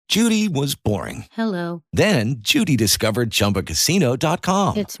Judy was boring. Hello. Then Judy discovered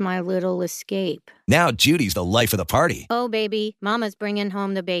ChumbaCasino.com. It's my little escape. Now Judy's the life of the party. Oh, baby, mama's bringing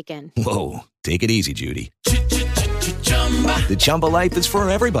home the bacon. Whoa, take it easy, Judy. The Chumba life is for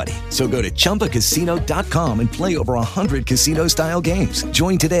everybody. So go to ChumbaCasino.com and play over 100 casino-style games.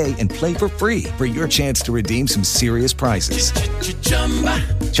 Join today and play for free for your chance to redeem some serious prizes.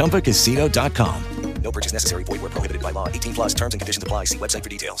 ChumbaCasino.com. No purchase necessary. Void where prohibited by law. 18 plus terms and conditions apply. See website for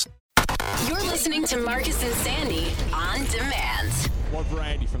details. You're listening to Marcus and Sandy on demand. More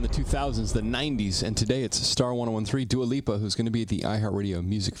variety from the 2000s, the 90s, and today it's Star 1013, Dua Lipa, who's going to be at the iHeartRadio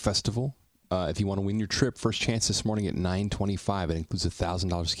Music Festival. If you want to win your trip, first chance this morning at 9:25. It includes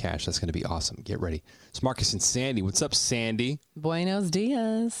 $1,000 cash. That's going to be awesome. Get ready. It's Marcus and Sandy. What's up, Sandy? Buenos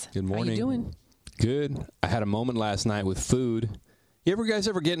dias. Good morning. How you doing? Good. I had a moment last night with food. You guys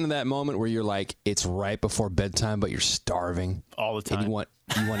ever get into that moment where you're like, it's right before bedtime, but you're starving? All the time. And you want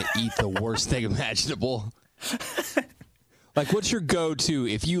to eat the worst thing imaginable? Like, what's your go-to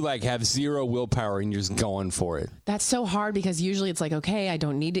if you, have zero willpower and you're just going for it? That's so hard because usually it's like, okay, I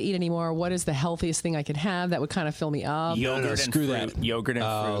don't need to eat anymore. What is the healthiest thing I could have that would kind of fill me up? Yogurt and screw fruit. that. Yogurt and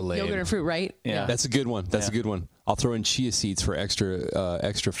fruit. Lame. Yogurt and fruit, right? Yeah. That's a good one. That's a good one. I'll throw in chia seeds for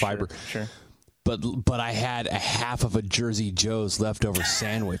extra fiber. Sure. But I had a half of a Jersey Joe's leftover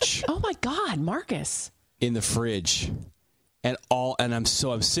sandwich Oh my God, Marcus. in the fridge. And I'm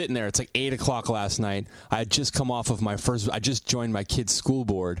sitting there. It's like 8:00 last night. I had just come off of I just joined my kid's school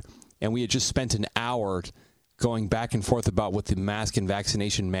board, and we had just spent an hour going back and forth about what the mask and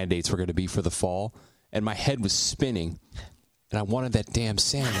vaccination mandates were going to be for the fall. And my head was spinning, and I wanted that damn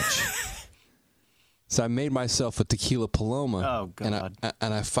sandwich. So I made myself a tequila Paloma. Oh, God.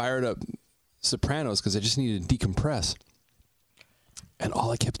 And I fired up Sopranos because I just needed to decompress. And all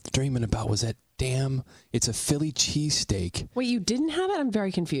I kept dreaming about was that it's a Philly cheesesteak. Wait, you didn't have it? I'm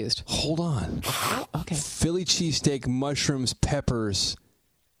very confused. Hold on. Oh, okay. Philly cheesesteak, mushrooms, peppers,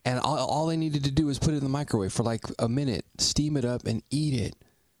 and all I needed to do was put it in the microwave for like a minute, steam it up, and eat it.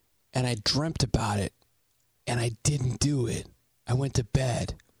 And I dreamt about it, and I didn't do it. I went to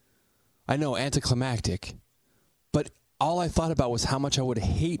bed. I know, anticlimactic, but all I thought about was how much I would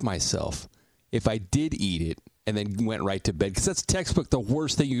hate myself if I did eat it and then went right to bed, because that's textbook the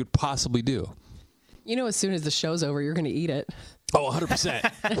worst thing you could possibly do. You know, as soon as the show's over, you're going to eat it. Oh,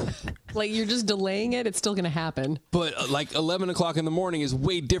 100%. Like, you're just delaying it. It's still going to happen. But 11 o'clock in the morning is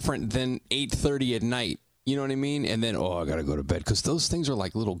way different than 8:30 at night. You know what I mean? And then, I got to go to bed, because those things are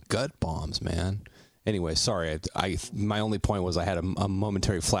like little gut bombs, man. Anyway, sorry. My only point was I had a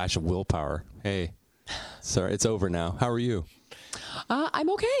momentary flash of willpower. Hey, sorry, it's over now. How are you? I'm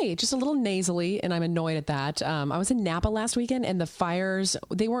okay, just a little nasally, and I'm annoyed at that. I was in Napa last weekend, and the fires,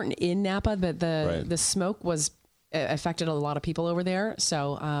 they weren't in Napa, but the smoke was affected a lot of people over there.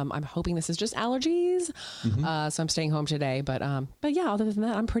 So I'm hoping this is just allergies. Mm-hmm. So I'm staying home today. But yeah, other than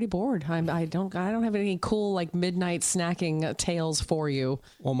that, I'm pretty bored. I don't have any cool midnight snacking tales for you.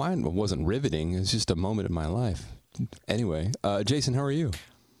 Well, mine wasn't riveting. It's just a moment in my life. Anyway, Jason, how are you?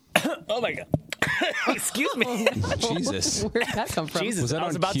 Oh, my God. Excuse me. Jesus. Where'd that come from? Jesus. Was that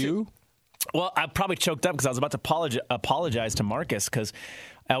on cue? Well, I probably choked up because I was about to apologize to Marcus, because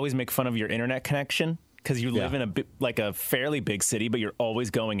I always make fun of your internet connection, because you live in a fairly big city, but you're always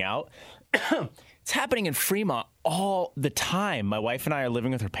going out. It's happening in Fremont all the time. My wife and I are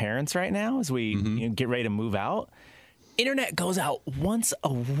living with her parents right now as we get ready to move out. Internet goes out once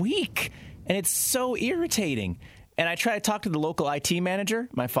a week, and it's so irritating. And I try to talk to the local IT manager,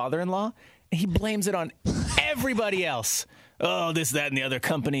 my father-in-law, and he blames it on everybody else. Oh, this, that, and the other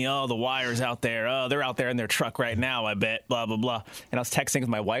company. Oh, the wires out there. Oh, they're out there in their truck right now, I bet. Blah, blah, blah. And I was texting with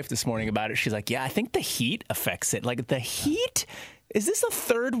my wife this morning about it. She's like, yeah, I think the heat affects it. Like, the heat? Is this a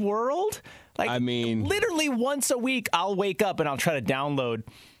third world? Like, I mean, literally once a week, I'll wake up and I'll try to download,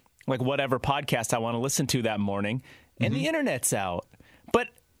 whatever podcast I want to listen to that morning, and the internet's out. But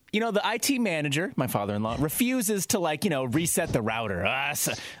the IT manager, my father-in-law, refuses to, reset the router.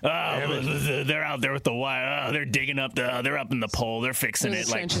 They're out there with the wire. They're digging up they're up in the pole. They're fixing it.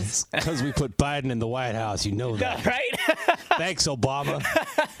 Because we put Biden in the White House. You know that. Right? Thanks, Obama.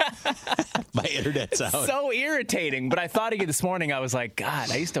 My internet's out. So irritating. But I thought of you this morning. I was like,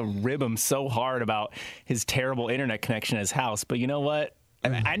 God, I used to rib him so hard about his terrible internet connection at his house. But you know what?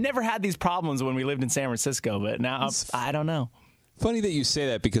 I never had these problems when we lived in San Francisco. But now, I don't know. Funny that you say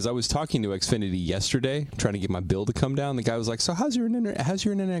that because I was talking to Xfinity yesterday, trying to get my bill to come down. The guy was like, "So how's your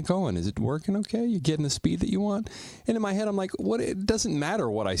internet going? Is it working okay? You getting the speed that you want?" And in my head, I'm like, "What? It doesn't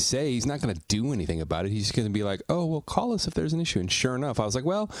matter what I say. He's not going to do anything about it. He's just going to be like, oh, well, call us if there's an issue." And sure enough, I was like,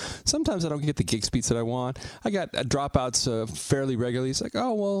 "Well, sometimes I don't get the gig speeds that I want. I got dropouts fairly regularly." He's like,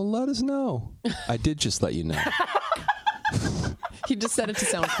 "Oh, well, let us know." I did just let you know. He just said it to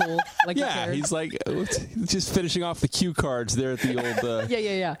sound cool. Like he's like just finishing off the cue cards there at the old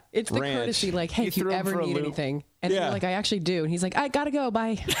yeah. It's the ranch. Courtesy, like, hey, if you ever need anything. And you're like, I actually do. And he's like, I gotta go,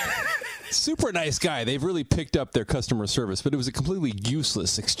 bye. Super nice guy. They've really picked up their customer service, but it was a completely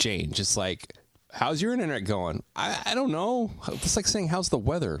useless exchange. It's like, how's your internet going? I don't know. It's like saying, how's the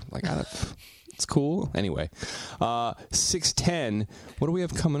weather? Like, it's cool. Anyway, 6:10. What do we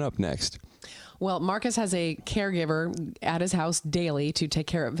have coming up next? Well, Marcus has a caregiver at his house daily to take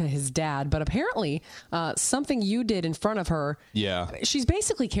care of his dad, but apparently something you did in front of her. Yeah. She's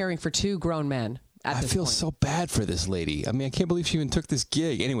basically caring for two grown men. I feel so bad for this lady. I mean, I can't believe she even took this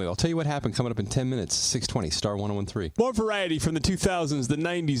gig. Anyway, I'll tell you what happened coming up in 10 minutes. 6:20, Star 101.3. More variety from the 2000s, the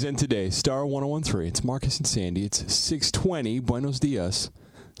 90s, and today. Star 101.3. It's Marcus and Sandy. It's 6:20. Buenos dias.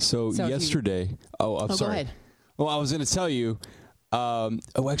 So yesterday. I'm sorry. Go ahead. Well, I was going to tell you. Actually,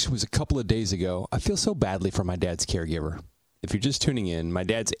 it was a couple of days ago. I feel so badly for my dad's caregiver. If you're just tuning in, my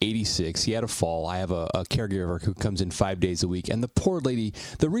dad's 86. He had a fall. I have a caregiver who comes in 5 days a week. And the poor lady,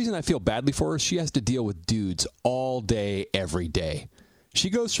 the reason I feel badly for her, she has to deal with dudes all day, every day. She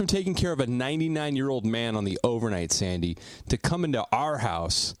goes from taking care of a 99-year-old man on the overnight, Sandy, to coming to our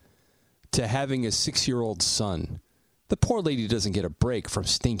house to having a 6-year-old son. The poor lady doesn't get a break from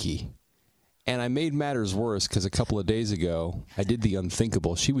Stinky. And I made matters worse because a couple of days ago, I did the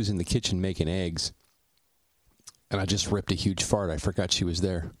unthinkable. She was in the kitchen making eggs, and I just ripped a huge fart. I forgot she was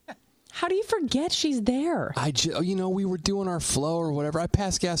there. How do you forget she's there? We were doing our flow or whatever. I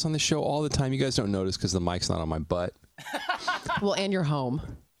pass gas on the show all the time. You guys don't notice because the mic's not on my butt. Well, and you're home.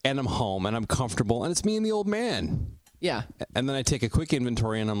 And I'm home, and I'm comfortable, and it's me and the old man. Yeah. And then I take a quick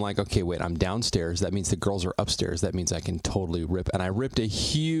inventory, and I'm like, okay, wait, I'm downstairs. That means the girls are upstairs. That means I can totally rip. And I ripped a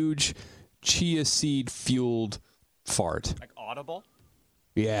huge chia seed fueled fart. Like audible?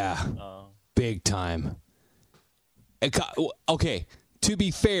 Yeah. Big time. Okay, to be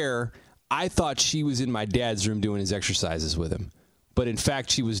fair, I thought she was in my dad's room doing his exercises with him. But in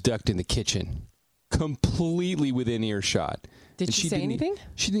fact, she was ducked in the kitchen, completely within earshot. Did she say anything?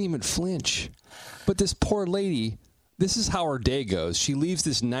 She didn't even flinch. But this poor lady, this is how her day goes. She leaves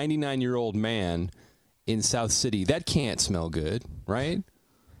this 99-year-old man in South City. That can't smell good, right?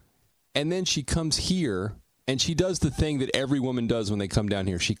 And then she comes here, and she does the thing that every woman does when they come down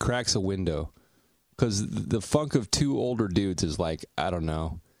here. She cracks a window. Because the funk of two older dudes is like, I don't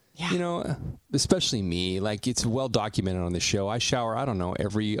know. Yeah. You know, especially me. Like, it's well documented on the show. I shower, I don't know,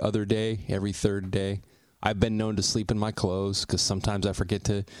 every other day, every third day. I've been known to sleep in my clothes because sometimes I forget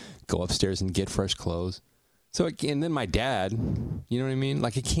to go upstairs and get fresh clothes. So, and then my dad, you know what I mean?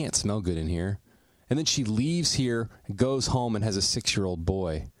 Like, it can't smell good in here. And then she leaves here, goes home, and has a 6-year-old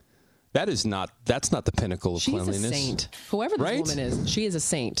boy. That's not the pinnacle of cleanliness. She's a saint. Whoever this woman is, she is a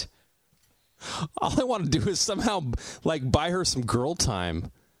saint. All I want to do is somehow, like, buy her some girl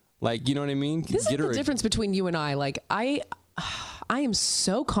time. Like, you know what I mean? This is the difference between you and I. Like, I am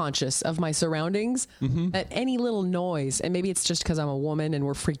so conscious of my surroundings that any little noise, and maybe it's just because I'm a woman and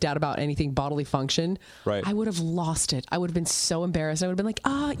we're freaked out about anything bodily function, right? I would have lost it. I would have been so embarrassed. I would have been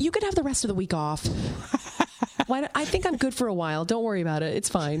like, you could have the rest of the week off. I think I'm good for a while. Don't worry about it. It's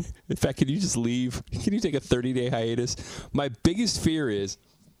fine. In fact, can you just leave? Can you take a 30-day hiatus? My biggest fear is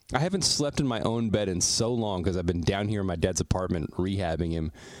I haven't slept in my own bed in so long because I've been down here in my dad's apartment rehabbing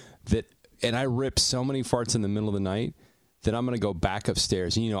him and I rip so many farts in the middle of the night that I'm going to go back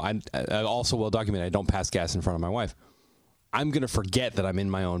upstairs. And, you know, I also well documented I don't pass gas in front of my wife. I'm going to forget that I'm in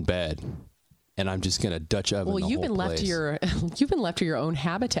my own bed. And I'm just going to Dutch oven the whole place. You've been left to your own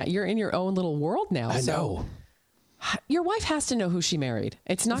habitat. You're in your own little world now. I know. Your wife has to know who she married.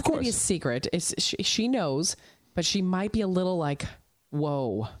 It's not going to be a secret. She knows, but she might be a little like,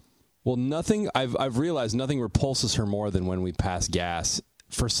 whoa. Well, I've realized nothing repulses her more than when we pass gas.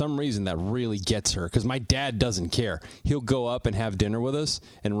 For some reason, that really gets her, because my dad doesn't care. He'll go up and have dinner with us,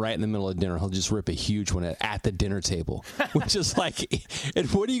 and right in the middle of dinner, he'll just rip a huge one at the dinner table, which is like,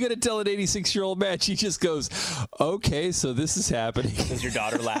 and what are you going to tell an 86-year-old man? She just goes, okay, so this is happening. Does your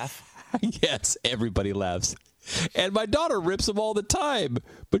daughter laugh? Yes, everybody laughs. And my daughter rips them all the time,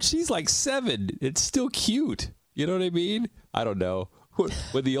 but she's like 7. It's still cute. You know what I mean? I don't know.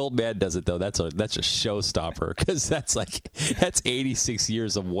 When the old man does it, though, that's a showstopper because that's 86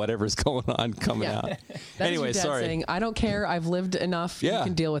 years of whatever's going on coming out. Anyway, sorry. Saying, I don't care. I've lived enough. Yeah. You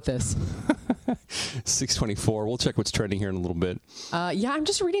can deal with this. 6:24. We'll check what's trending here in a little bit. I'm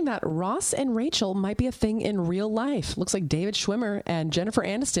just reading that Ross and Rachel might be a thing in real life. Looks like David Schwimmer and Jennifer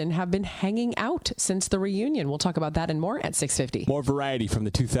Aniston have been hanging out since the reunion. We'll talk about that and more at 6:50. More variety from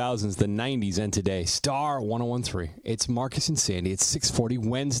the 2000s, the 90s, and today. Star 101.3. It's Marcus and Sandy. It's 6:40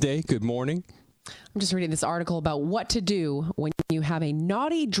 Wednesday. Good morning. I'm just reading this article about what to do when you have a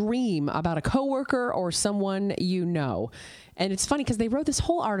naughty dream about a coworker or someone you know. And it's funny because they wrote this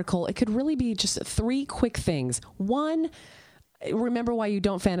whole article. It could really be just 3 quick things. 1, remember why you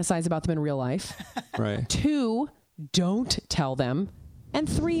don't fantasize about them in real life. Right. 2, don't tell them. And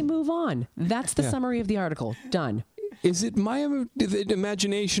 3, move on. That's the summary of the article. Done. Is it my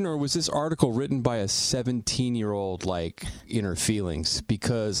imagination, or was this article written by a 17-year-old, inner feelings?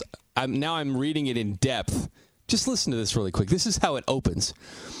 Because I'm reading it in depth. Just listen to this really quick. This is how it opens.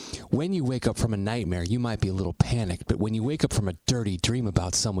 When you wake up from a nightmare, you might be a little panicked, but when you wake up from a dirty dream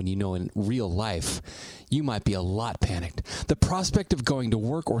about someone you know in real life, you might be a lot panicked. The prospect of going to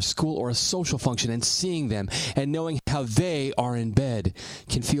work or school or a social function and seeing them and knowing how they are in bed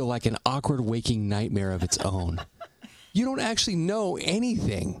can feel like an awkward waking nightmare of its own. You don't actually know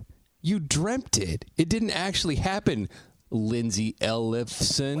anything. You dreamt it. It didn't actually happen, Lindsay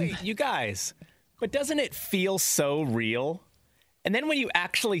Ellison. Wait, you guys, but doesn't it feel so real? And then when you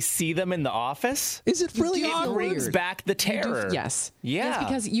actually see them in the office, is it really it brings back the terror? Yes. Yeah. Yes,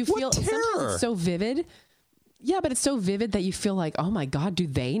 because you feel sometimes it's so vivid. Yeah, but it's so vivid that you feel like, oh my God, do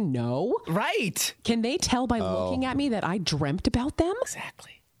they know? Right. Can they tell by looking at me that I dreamt about them?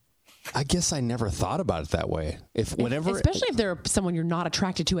 Exactly. I guess I never thought about it that way. Especially if they're someone you're not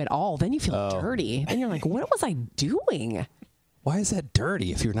attracted to at all, then you feel dirty. Then you're like, what was I doing? Why is that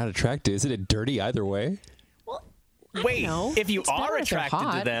dirty if you're not attracted? Isn't it dirty either way? Well, wait, if you are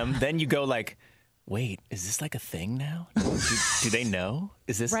attracted to them, then you go wait, is this like a thing now? Do they know?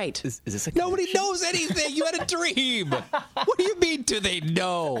 Is this right? Is this a Nobody knows anything. You had a dream. What do you mean, do they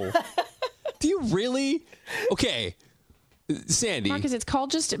know? Do you really? Okay. Sandy. Marcus, it's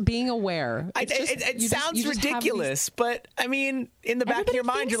called just being aware. It sounds ridiculous, but I mean, in the back of your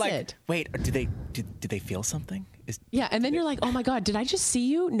mind, you're like, wait, do they feel something? And then you're like, oh my God, did I just see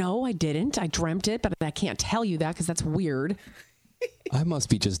you? No, I didn't. I dreamt it, but I can't tell you that because that's weird. I must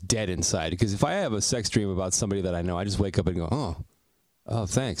be just dead inside because if I have a sex dream about somebody that I know, I just wake up and go, oh,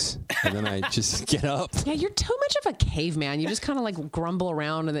 thanks. And then I just get up. Yeah, you're too much of a caveman. You just kind of grumble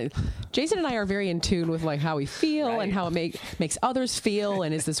around. And then Jason and I are very in tune with how we feel and how it makes others feel.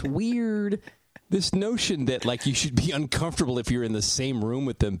 And is this weird? This notion that you should be uncomfortable if you're in the same room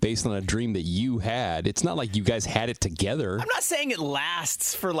with them based on a dream that you had. It's not like you guys had it together. I'm not saying it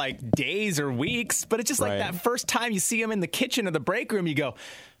lasts for days or weeks, but it's just that first time you see them in the kitchen or the break room, you go,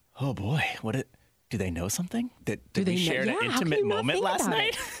 oh boy, do they know something? Did we share an intimate moment last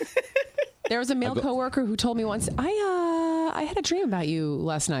night? There was a male coworker who told me once, I had a dream about you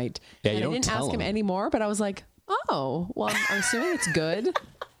last night. Yeah, and I didn't ask him anymore, but I was like, oh, well, I'm assuming it's good.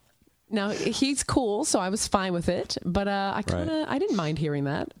 Now, he's cool, so I was fine with it, but I didn't mind hearing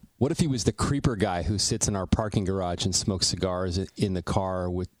that. What if he was the creeper guy who sits in our parking garage and smokes cigars in the car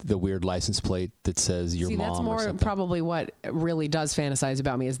with the weird license plate that says your mom or something? That's more probably what really does fantasize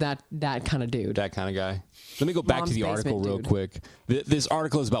about me is that kind of dude. That kind of guy. Let me go back to the article real quick. This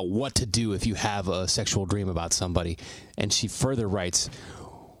article is about what to do if you have a sexual dream about somebody. And she further writes,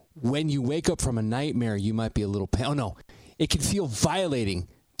 when you wake up from a nightmare, you might be a little it can feel violating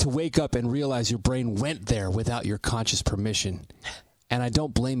to wake up and realize your brain went there without your conscious permission. And I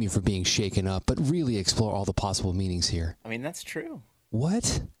don't blame you for being shaken up, but really explore all the possible meanings here. I mean, that's true.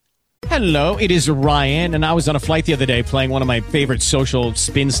 What? Hello, it is Ryan, and I was on a flight the other day playing one of my favorite social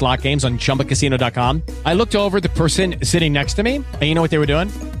spin slot games on ChumbaCasino.com. I looked over at the person sitting next to me, and you know what they were doing?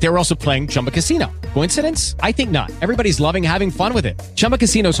 They were also playing Chumba Casino. Coincidence? I think not. Everybody's loving having fun with it. Chumba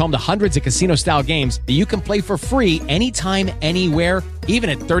Casino is home to hundreds of casino-style games that you can play for free anytime, anywhere, even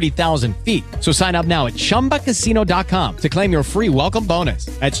at 30,000 feet. So sign up now at ChumbaCasino.com to claim your free welcome bonus.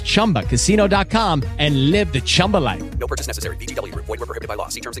 That's ChumbaCasino.com and live the Chumba life. No purchase necessary. VGW. Void where prohibited by law.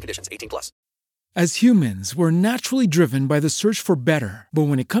 See terms and conditions. 18+. As humans, we're naturally driven by the search for better. But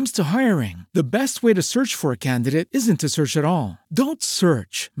when it comes to hiring, the best way to search for a candidate isn't to search at all. Don't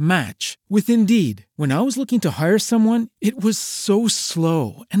search, match with Indeed. When I was looking to hire someone, it was so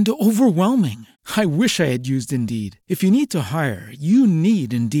slow and overwhelming. I wish I had used Indeed. If you need to hire, you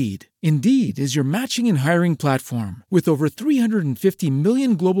need Indeed. Indeed is your matching and hiring platform with over 350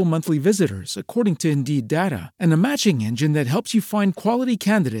 million global monthly visitors, according to Indeed data, and a matching engine that helps you find quality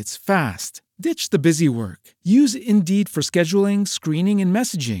candidates fast. Ditch the busy work. Use Indeed for scheduling, screening, and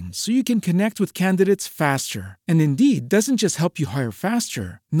messaging so you can connect with candidates faster. And Indeed doesn't just help you hire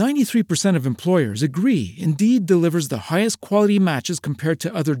faster. 93% of employers agree Indeed delivers the highest quality matches compared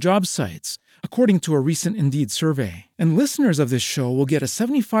to other job sites, according to a recent Indeed survey. And listeners of this show will get a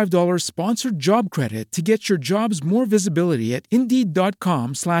 $75 sponsored job credit to get your jobs more visibility at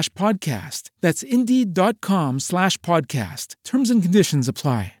Indeed.com/podcast. That's Indeed.com/podcast. Terms and conditions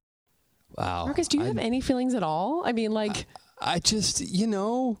apply. Wow. Marcus, do you have any feelings at all? I mean, like... I just,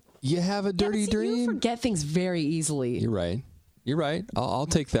 you have a dirty dream. You forget things very easily. You're right. I'll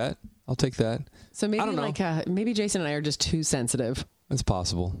take that. So maybe maybe Jason and I are just too sensitive. It's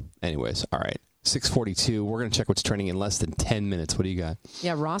possible. Anyways, all right. 6:42. We're going to check what's trending in less than 10 minutes. What do you got?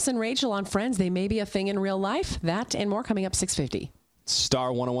 Yeah, Ross and Rachel on Friends. They may be a thing in real life. That and more coming up 6:50.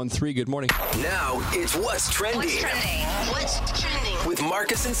 Star 101.3. Good morning. Now it's What's Trending. What's trending? With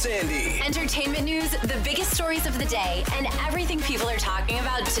Marcus and Sandy. Entertainment news, the biggest stories of the day, and everything people are talking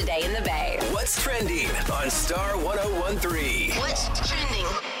about today in the Bay. What's Trending on Star 101.3. What's trending?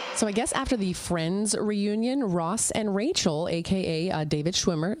 So I guess after the Friends reunion, Ross and Rachel, a.k.a. David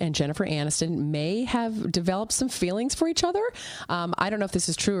Schwimmer and Jennifer Aniston, may have developed some feelings for each other. I don't know if this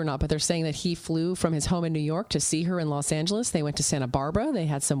is true or not, but they're saying that he flew from his home in New York to see her in Los Angeles. They went to Santa Barbara. They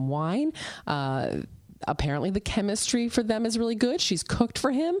had some wine. Apparently the chemistry for them is really good. She's cooked for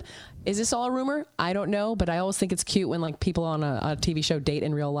him. Is this all a rumor? I don't know, but I always think it's cute when people on a TV show date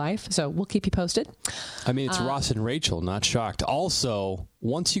in real life. So we'll keep you posted. I mean, it's Ross and Rachel, not shocked. Also,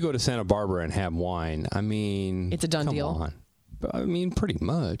 once you go to Santa Barbara and have wine, I mean... It's a done deal. On. I mean, pretty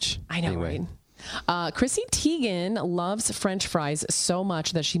much. I know, anyway. Right? Chrissy Teigen loves French fries so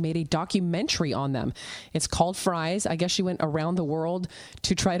much that she made a documentary on them. It's called Fries. I guess she went around the world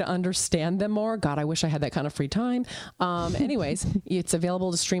to try to understand them more. God, I wish I had that kind of free time. Anyways, it's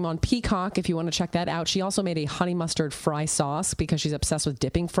available to stream on Peacock if you want to check that out. She also made a honey mustard fry sauce because she's obsessed with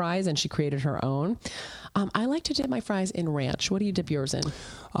dipping fries, and she created her own. I like to dip my fries in ranch. What do you dip yours in?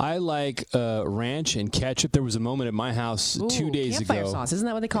 I like ranch and ketchup. There was a moment at my house 2 days ago. Campfire sauce. Isn't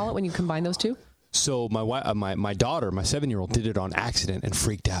that what they call it when you combine those two? So my daughter, my 7-year-old, did it on accident and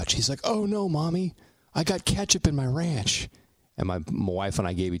freaked out. She's like, "Oh no, Mommy, I got ketchup in my ranch." And my wife and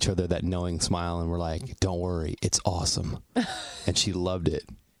I gave each other that knowing smile and we're like, "Don't worry, it's awesome." And she loved it.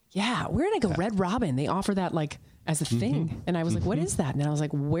 Yeah, where did I go? Red Robin. They offer that as a thing. And I was like, what is that? And I was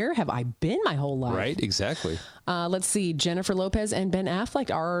like, where have I been my whole life? Right, exactly. Let's see. Jennifer Lopez and Ben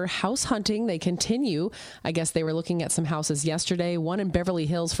Affleck are house hunting. They continue. I guess they were looking at some houses yesterday. One in Beverly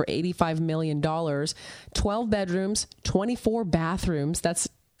Hills for $85 million. 12 bedrooms, 24 bathrooms. That's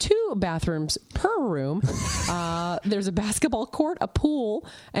 2 bathrooms per room. There's a basketball court, a pool,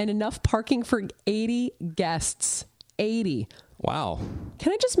 and enough parking for 80 guests. 80. Wow.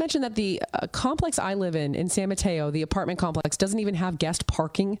 Can I just mention that the complex I live in San Mateo, the apartment complex, doesn't even have guest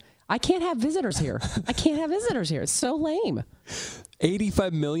parking? I can't have visitors here. It's so lame.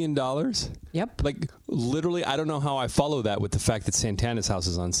 $85 million? Yep. Literally, I don't know how I follow that with the fact that Santana's house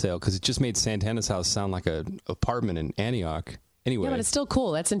is on sale, because it just made Santana's house sound like an apartment in Antioch. Anyway. Yeah, but it's still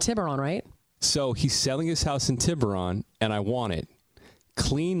cool. That's in Tiburon, right? So he's selling his house in Tiburon, and I want it.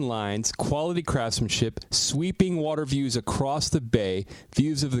 Clean lines, quality craftsmanship, sweeping water views across the bay,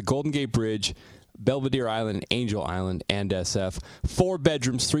 views of the Golden Gate Bridge, Belvedere Island, Angel Island, and SF. 4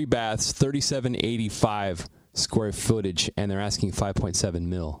 bedrooms, 3 baths, 3785 square footage, and they're asking $5.7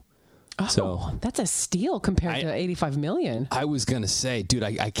 million. Oh, so that's a steal compared to $85 million. I was going to say, dude,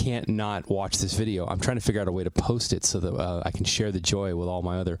 I can't not watch this video. I'm trying to figure out a way to post it so that I can share the joy with all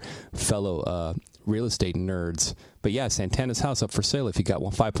my other fellow real estate nerds. But yeah, Santana's house up for sale. If you got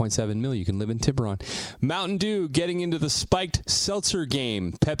one, $5.7 million, you can live in Tiburon. Mountain Dew getting into the spiked seltzer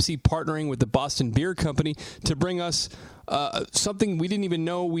game. Pepsi partnering with the Boston Beer Company to bring us something we didn't even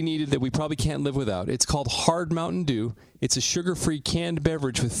know we needed that we probably can't live without. It's called Hard Mountain Dew. It's a sugar-free canned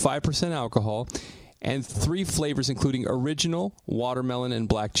beverage with 5% alcohol and 3 flavors, including original, watermelon, and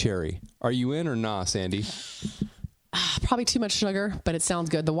black cherry. Are you in or nah, Sandy? Probably too much sugar, but it sounds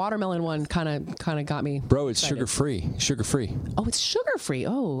good. The watermelon one kind of got me. Bro, it's excited. Sugar-free. Oh, it's sugar-free.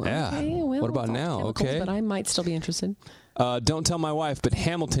 Oh, yeah. Okay. Well, what about now? Okay. But I might still be interested. Don't tell my wife, but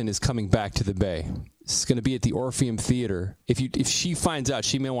Hamilton is coming back to the Bay. It's going to be at the Orpheum Theater. If she finds out,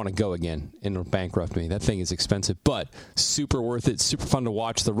 she may want to go again and bankrupt me. That thing is expensive, but super worth it. Super fun to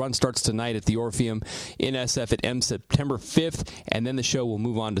watch. The run starts tonight at the Orpheum in SF at M September 5th, and then the show will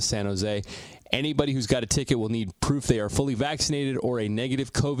move on to San Jose. Anybody who's got a ticket will need proof they are fully vaccinated or a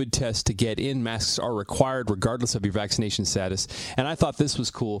negative COVID test to get in. Masks are required regardless of your vaccination status. And I thought this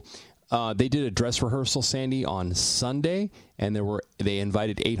was cool. They did a dress rehearsal, Sandy, on Sunday, and they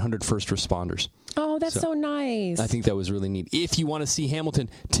invited 800 first responders. Oh, that's so nice. I think that was really neat. If you want to see Hamilton,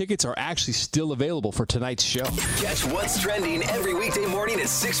 tickets are actually still available for tonight's show. Catch what's trending every weekday morning at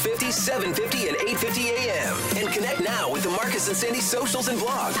 6:50, 7:50, and 8:50 a.m. And connect now with the Marcus and Sandy socials and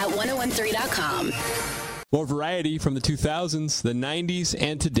blog at 1013.com. More variety from the 2000s, the 90s,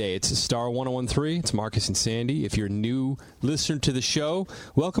 and today. It's Star 1013. It's Marcus and Sandy. If you're a new listener to the show,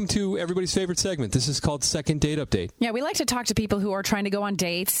 welcome to everybody's favorite segment. This is called Second Date Update. Yeah, we like to talk to people who are trying to go on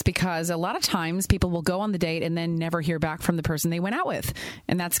dates because a lot of times people will go on the date and then never hear back from the person they went out with.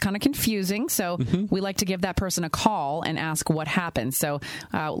 And that's kind of confusing. So we like to give that person a call and ask what happened. So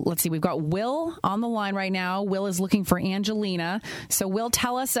let's see. We've got Will on the line right now. Will is looking for Angelina. So Will,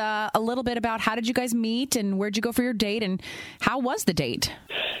 tell us a little bit about how did you guys meet and where'd you go for your date and how was the date?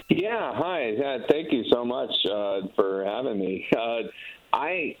 Yeah, hi. Thank you so much for having me.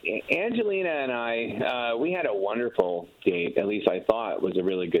 Angelina and I, we had a wonderful date. At least I thought it was a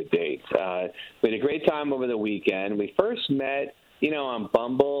really good date. We had a great time over the weekend. We first met, on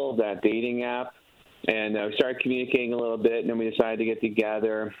Bumble, that dating app, and we started communicating a little bit, and then we decided to get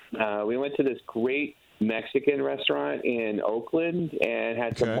together. We went to this great Mexican restaurant in Oakland and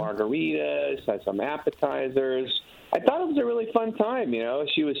had some margaritas, had some appetizers. I thought it was a really fun time,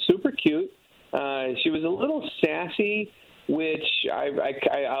 She was super cute. She was a little sassy, which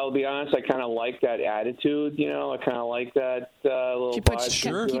I'll be honest, I kind of like that attitude, I kind of like that little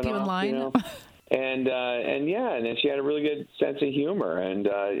vibe. Keep you in line. And then she had a really good sense of humor. And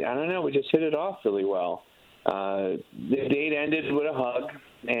I don't know, we just hit it off really well. The date ended with a hug,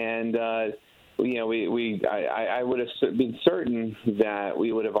 and I would have been certain that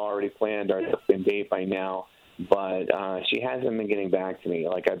we would have already planned our second date by now, but she hasn't been getting back to me.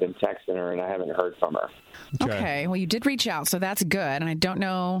 Like, I've been texting her, and I haven't heard from her. Okay, well, you did reach out, so that's good. And I don't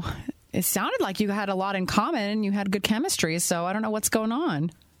know, it sounded like you had a lot in common, and you had good chemistry, so I don't know what's going on.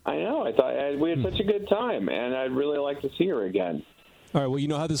 I know. I thought we had such a good time, and I'd really like to see her again. All right, well, you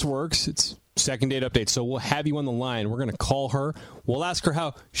know how this works. It's Second Date Update, so we'll have you on the line. We're going to call her. We'll ask her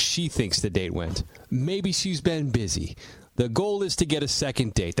how she thinks the date went. Maybe she's been busy. The goal is to get a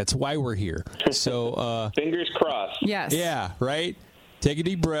second date. That's why we're here. So fingers crossed. Yes. Yeah, right? Take a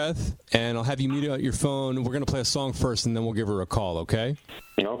deep breath, and I'll have you mute out your phone. We're going to play a song first, and then we'll give her a call, okay?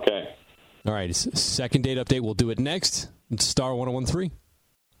 Okay. All right, Second Date Update. We'll do it next. It's Star 1013.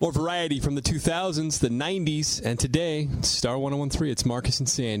 More variety from the 2000s, the 90s, and today, Star 1013. It's Marcus and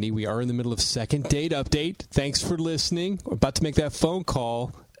Sandy. We are in the middle of Second Date Update. Thanks for listening. We're about to make that phone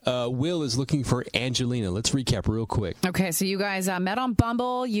call. Will is looking for Angelina. Let's recap real quick. Okay, so you guys met on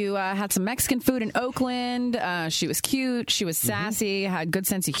Bumble. You had some Mexican food in Oakland. She was cute. She was sassy, had a good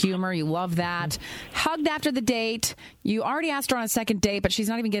sense of humor. You love that. Hugged after the date. You already asked her on a second date, but she's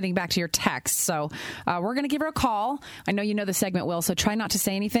not even getting back to your text. So we're going to give her a call. I know you know the segment, Will, so try not to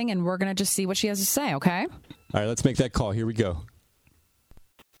say anything, and we're going to just see what she has to say, okay? All right, let's make that call. Here we go.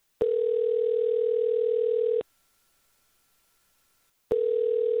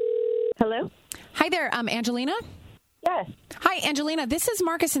 Hello? Hi there, Angelina? Yes. Hi, Angelina. This is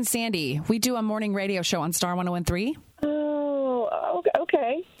Marcus and Sandy. We do a morning radio show on Star 1013. Oh,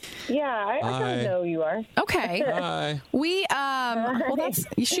 okay. Yeah, I kind of know who you are. Okay. Hi. We,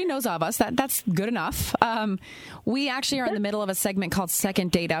 she knows of us. That's good enough. We actually are in the middle of a segment called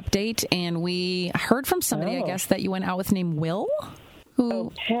Second Date Update, and we heard from somebody, I guess, that you went out with named Will.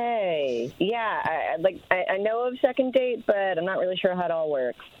 Okay. Yeah, I know of Second Date, but I'm not really sure how it all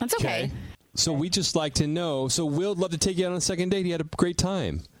works. That's okay. So we just like to know. So Will'd love to take you out on a second date. He had a great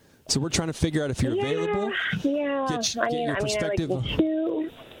time. So we're trying to figure out if you're available. Yeah. Get your perspective. I like you.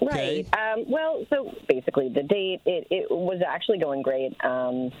 Right. Well, so basically the date, it was actually going great.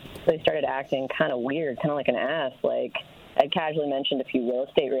 So he started acting kind of weird, kind of like an ass. Like, I casually mentioned a few real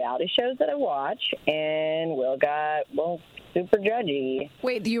estate reality shows that I watch, and Will got, super judgy.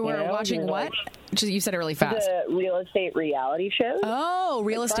 Wait, you were watching what? You said it really fast. The real estate reality shows. Oh,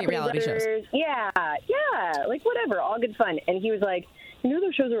 real estate reality shows. Yeah, like whatever, all good fun. And he was like,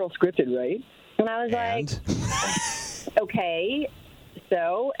 those shows are all scripted, right? And I was like, okay,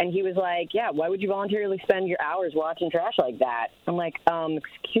 so. And he was like, yeah, why would you voluntarily spend your hours watching trash like that? I'm like,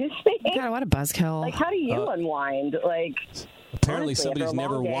 excuse me? God, what a buzzkill. Like, how do you unwind? Like, apparently honestly, somebody's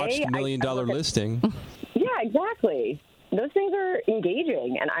never watched $1 Million Listing. Yeah, exactly. Those things are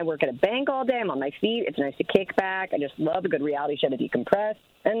engaging. And I work at a bank all day. I'm on my feet. It's nice to kick back. I just love a good reality show to decompress.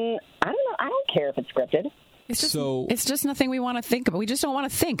 And I don't know. I don't care if it's scripted. It's just nothing we want to think about. We just don't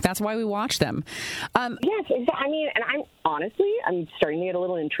want to think. That's why we watch them. Yes, I mean, and I'm starting to get a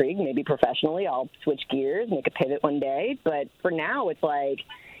little intrigued. Maybe professionally, I'll switch gears, make a pivot one day. But for now, it's like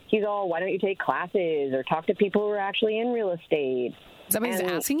he's all, why don't you take classes or talk to people who are actually in real estate? Is that what he's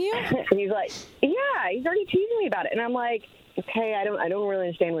asking you? He's like, yeah, he's already teasing me about it, and I'm like, okay, I don't really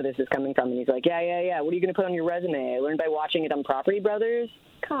understand where this is coming from. And he's like, yeah. What are you going to put on your resume? I learned by watching it on Property Brothers.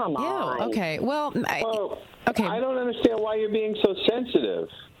 Come on. Okay. Well, okay. I don't understand why you're being so sensitive.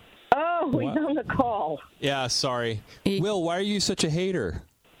 Oh, he's on the call. Yeah, sorry. Will, why are you such a hater?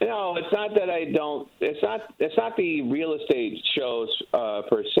 No, it's not that I don't. It's not the real estate shows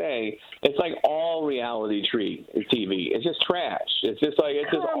per se. It's like all reality TV. It's just trash. It's just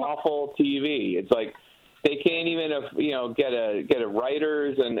awful TV. It's like they can't even get a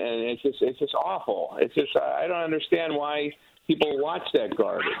writers, and it's just awful. It's just I don't understand why people watch that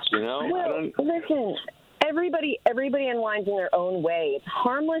garbage. Well, listen. Everybody unwinds in their own way. It's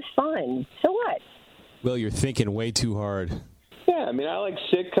harmless fun. So what? Will, you're thinking way too hard. Yeah, I mean, I like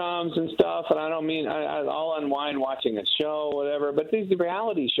sitcoms and stuff, and I don't mean I'll unwind watching a show, whatever. But these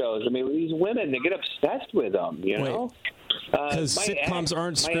reality shows, I mean, these women, they get obsessed with them, know? Because sitcoms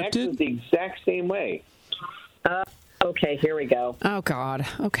aren't scripted? My ex is the exact same way. Okay, here we go. Oh, God.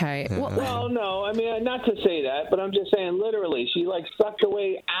 Okay. Well, no, I mean, not to say that, but I'm just saying literally, she, sucked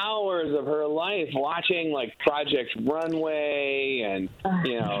away hours of her life watching, Project Runway and,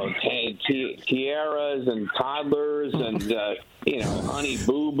 tiaras and toddlers and, Honey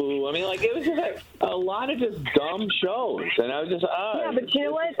Boo Boo. I mean, it was just a lot of just dumb shows. And I was just, yeah, but you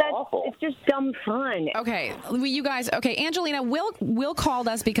know what? It's just dumb fun. Okay, you guys, Angelina, Will called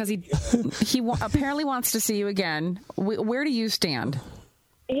us because he apparently wants to see you again. Where do you stand?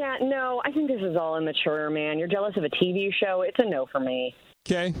 Yeah, no, I think this is all immature, man. You're jealous of a TV show. It's a no for me.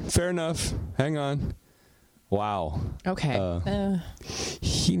 Okay, fair enough. Hang on. Wow. Okay.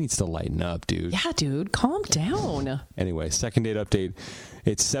 He needs to lighten up, dude. Yeah, dude. Calm down. Anyway, second date update.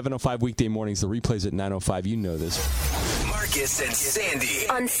 It's 7:05 weekday mornings. The replay's at 9:05. You know this. Marcus and Sandy.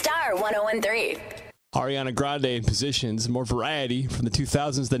 On Star 101.3. Ariana Grande in positions, more variety from the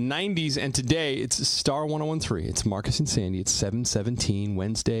 2000s, the 90s, and today it's Star 101.3. It's Marcus and Sandy. It's 7:17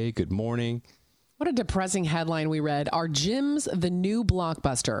 Wednesday. Good morning. What a depressing headline we read. Are gyms the new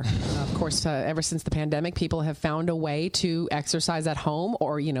blockbuster? Of course, ever since the pandemic, people have found a way to exercise at home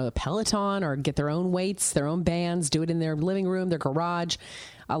or, a Peloton or get their own weights, their own bands, do it in their living room, their garage.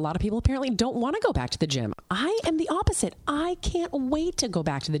 A lot of people apparently don't want to go back to the gym. I am the opposite. I can't wait to go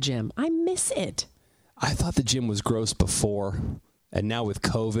back to the gym. I miss it. I thought the gym was gross before, and now with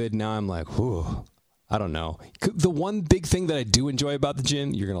COVID, now I'm like, whew, I don't know. The one big thing that I do enjoy about the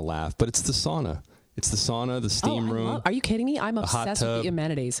gym, you're going to laugh, but it's the sauna. It's the sauna, the steam room. Are you kidding me? I'm obsessed with the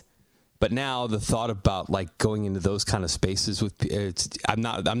amenities. But now the thought about going into those kind of spaces I'm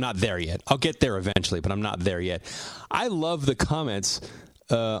not there yet. I'll get there eventually, but I'm not there yet. I love the comments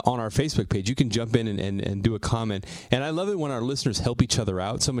on our Facebook page. You can jump in and do a comment. And I love it when our listeners help each other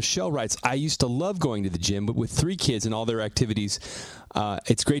out. So Michelle writes, I used to love going to the gym, but with 3 kids and all their activities,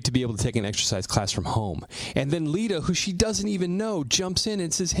 it's great to be able to take an exercise class from home. And then Lita, who she doesn't even know, jumps in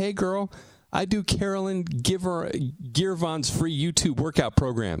and says, hey, girl, I do Carolyn Girvan's free YouTube workout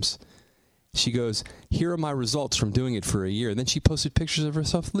programs. She goes, here are my results from doing it for a year. And then she posted pictures of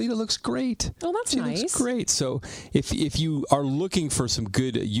herself. Lita looks great. Oh, that's nice. She looks great. So if you are looking for some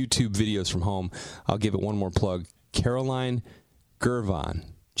good YouTube videos from home, I'll give it one more plug. Caroline Girvan,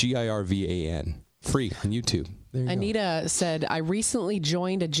 Girvan, free on YouTube. Anita said, I recently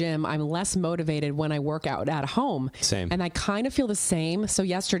joined a gym. I'm less motivated when I work out at home. Same. And I kind of feel the same. So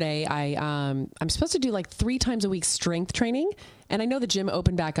yesterday, I'm supposed to do 3 times a week strength training. And I know the gym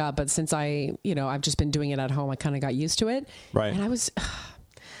opened back up, but since I've just been doing it at home, I kind of got used to it. Right. And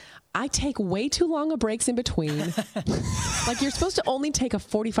I take way too long of breaks in between. You're supposed to only take a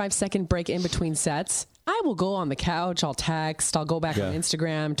 45-second break in between sets. I will go on the couch, I'll text, I'll go back on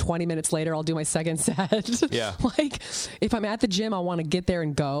Instagram. 20 minutes later, I'll do my second set. Yeah. If I'm at the gym, I want to get there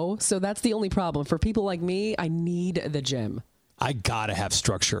and go. So that's the only problem. For people like me, I need the gym. I gotta have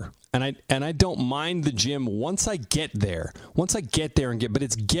structure. And I don't mind the gym once I get there. But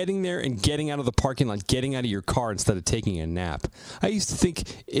it's getting there and getting out of the parking lot, getting out of your car instead of taking a nap. I used to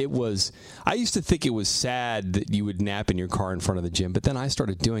think it was sad that you would nap in your car in front of the gym, but then I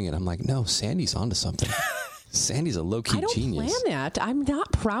started doing it. I'm like, no, Sandy's onto something. Sandy's a low-key genius. I don't plan that. I'm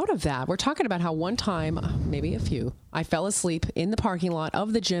not proud of that. We're talking about how one time, maybe a few, I fell asleep in the parking lot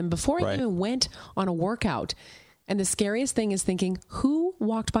of the gym before I even went on a workout. And the scariest thing is thinking, who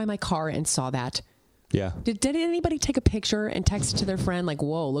walked by my car and saw that? Yeah. Did anybody take a picture and text it to their friend like,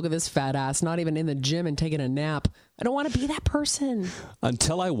 whoa, look at this fat ass, not even in the gym and taking a nap? I don't want to be that person.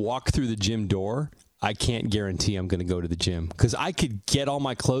 Until I walk through the gym door, I can't guarantee I'm going to go to the gym. Because I could get all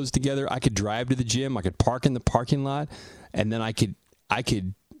my clothes together. I could drive to the gym. I could park in the parking lot. And then I could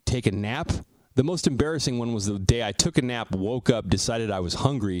take a nap. The most embarrassing one was the day I took a nap, woke up, decided I was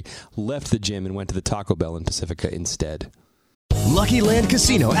hungry, left the gym, and went to the Taco Bell in Pacifica instead. Lucky Land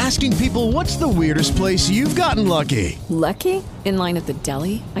Casino, asking people, what's the weirdest place you've gotten lucky? Lucky? In line at the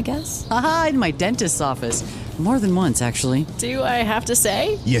deli, I guess? Aha, in my dentist's office. More than once, actually. Do I have to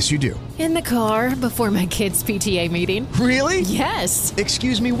say? Yes, you do. In the car before my kids' PTA meeting. Really? Yes.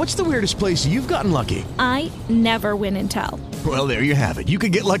 Excuse me, what's the weirdest place you've gotten lucky? I never win and tell. Well, there you have it. You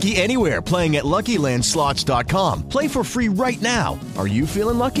can get lucky anywhere, playing at LuckyLandSlots.com. Play for free right now. Are you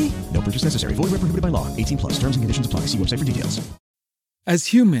feeling lucky? No purchase necessary. Void where prohibited by law. 18+. Terms and conditions apply. See website for details.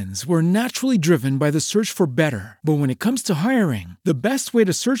 As humans, we're naturally driven by the search for better. But when it comes to hiring, the best way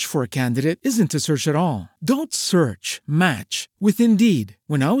to search for a candidate isn't to search at all. Don't search, match with Indeed.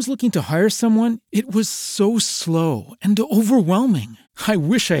 When I was looking to hire someone, it was so slow and overwhelming. I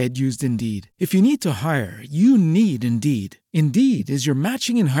wish I had used Indeed. If you need to hire, you need Indeed. Indeed is your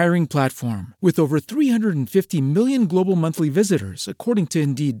matching and hiring platform with over 350 million global monthly visitors, according to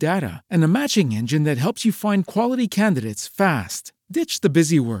Indeed data, and a matching engine that helps you find quality candidates fast. Ditch the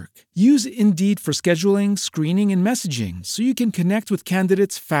busy work. Use Indeed for scheduling, screening, and messaging so you can connect with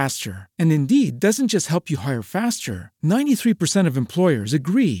candidates faster. And Indeed doesn't just help you hire faster. 93% of employers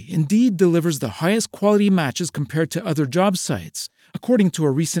agree Indeed delivers the highest quality matches compared to other job sites, according to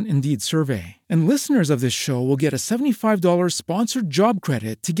a recent Indeed survey. And listeners of this show will get a $75 sponsored job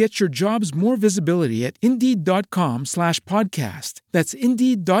credit to get your jobs more visibility at Indeed.com/podcast. That's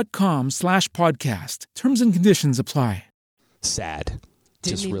Indeed.com/podcast. Terms and conditions apply. Sad.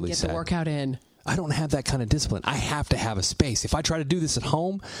 Didn't Just even really get sad. the workout in. I don't have that kind of discipline. I have to have a space. If I try to do this at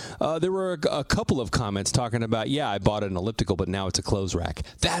home, there were a couple of comments talking about, I bought an elliptical, but now it's a clothes rack.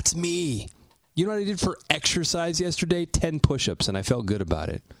 That's me. You know what I did for exercise yesterday? 10 push-ups, and I felt good about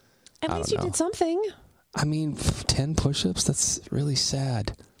it. At least you did something. I mean, 10 push-ups? That's really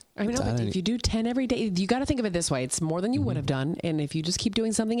sad. I mean, if you do 10 every day, you got to think of it this way. It's more than you would have done. And if you just keep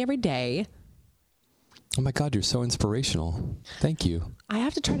doing something every day. Oh my God, you're so inspirational. Thank you. I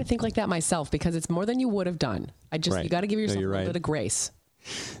have to try to think like that myself because it's more than you would have done. You got to give yourself a little bit of grace.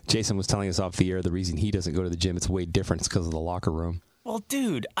 Jason was telling us off the air the reason he doesn't go to the gym, it's way different. It's because of the locker room. Well,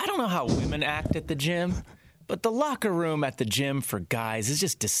 dude, I don't know how women act at the gym, but the locker room at the gym for guys is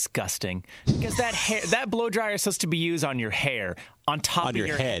just disgusting. Because that blow dryer is supposed to be used on your hair, on top of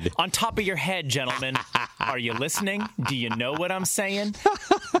your head. On top of your head, gentlemen. Are you listening? Do you know what I'm saying?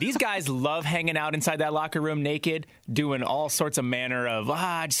 These guys love hanging out inside that locker room naked, doing all sorts of manner of,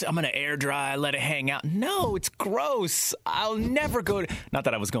 I'm going to air dry, let it hang out. No, it's gross. I'll never go to, not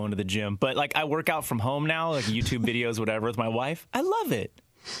that I was going to the gym, but like I work out from home now, like YouTube videos, whatever, with my wife. I love it.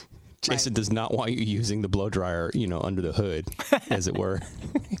 Jason does not want you using the blow dryer, under the hood, as it were.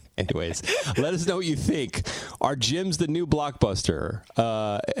 Anyways, let us know what you think. Are gyms the new Blockbuster?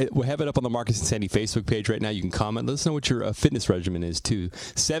 We have it up on the Marcus and Sandy Facebook page right now. You can comment. Let us know what your fitness regimen is, too.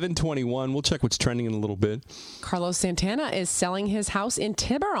 721. We'll check what's trending in a little bit. Carlos Santana is selling his house in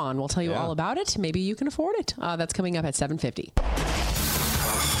Tiburon. We'll tell you all about it. Maybe you can afford it. That's coming up at 7:50.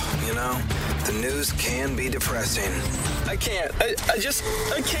 The news can be depressing. I can't. I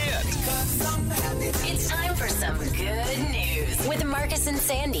can't. It's time for some good news with Marcus and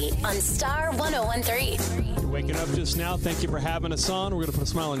Sandy on Star 101.3. You're waking up just now. Thank you for having us on. We're going to put a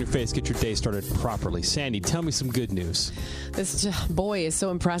smile on your face, get your day started properly. Sandy, tell me some good news. This boy is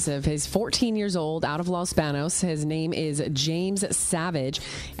so impressive. He's 14 years old, out of Los Banos. His name is James Savage,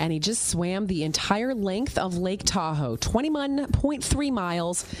 and he just swam the entire length of Lake Tahoe, 21.3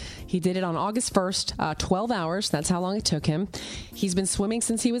 miles. He did it on August 1st, 12 hours. That's how long it took him. He's been swimming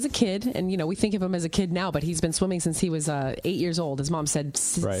since he was a kid, and, we think of him as a kid now, but he's been swimming since he was 8 years old. His mom said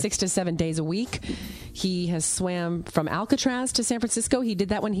 6 to 7 days a week. He has swam from Alcatraz to San Francisco. He did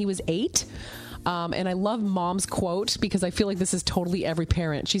that when he was 8. And I love Mom's quote because I feel like this is totally every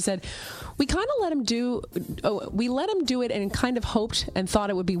parent. She said, we kind of let him do it and kind of hoped and thought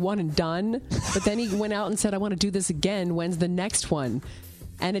it would be one and done. But then he went out and said, I want to do this again. When's the next one?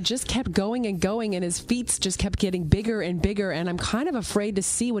 And it just kept going and going, and his feet just kept getting bigger and bigger. And I'm kind of afraid to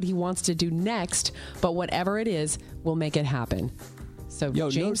see what he wants to do next. But whatever it is, we'll make it happen. So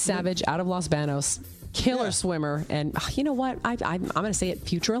James Savage out of Los Banos, killer swimmer. And you know what? I'm going to say it,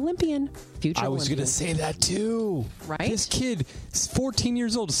 future Olympian. I was going to say that too. Right? This kid, 14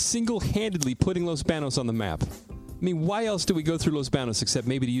 years old, single-handedly putting Los Banos on the map. I mean, why else do we go through Los Banos except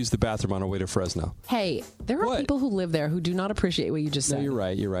maybe to use the bathroom on our way to Fresno? Hey, there are people who live there who do not appreciate what you just said. No, you're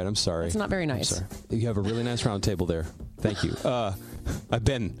right. You're right. I'm sorry. It's not very nice. I'm sorry. You have a really nice round table there. Thank you. I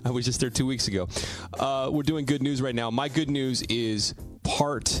was just there 2 weeks ago. We're doing good news right now. My good news is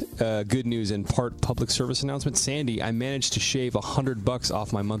part good news and part public service announcement. Sandy, I managed to shave $100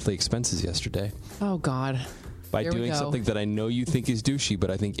 off my monthly expenses yesterday. Oh, God. By doing something that I know you think is douchey, but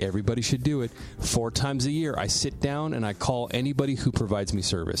I think everybody should do it. 4 times a year, I sit down and I call anybody who provides me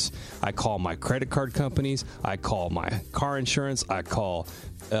service. I call my credit card companies. I call my car insurance. I call,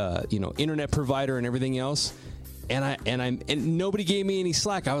 internet provider and everything else. And nobody gave me any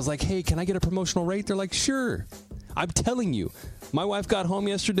slack. I was like, hey, can I get a promotional rate? They're like, sure. I'm telling you. My wife got home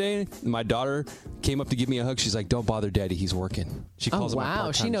yesterday. My daughter came up to give me a hug. She's like, don't bother Daddy. He's working. She calls it my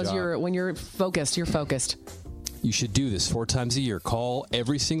part-time She knows job. when you're focused, you're focused. You should do this 4 times a year. Call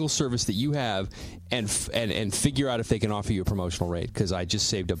every single service that you have and figure out if they can offer you a promotional rate, because I just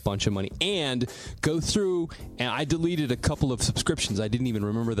saved a bunch of money. And go through, and I deleted a couple of subscriptions I didn't even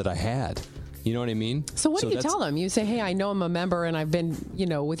remember that I had. You know what I mean? So what do you tell them? You say, hey, I know I'm a member and I've been,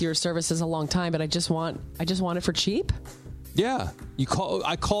 with your services a long time, but I just want it for cheap? Yeah.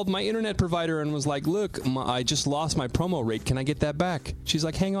 I called my internet provider and was like, look, I just lost my promo rate. Can I get that back? She's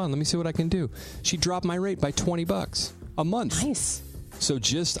like, hang on, let me see what I can do. She dropped my rate by $20 a month. Nice. So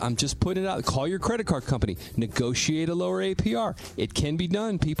I'm just putting it out. Call your credit card company. Negotiate a lower APR. It can be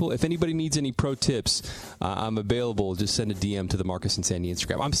done, people. If anybody needs any pro tips, I'm available. Just send a DM to the Marcus and Sandy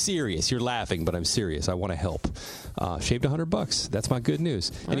Instagram. I'm serious. You're laughing, but I'm serious. I want to help. Shaved $100. That's my good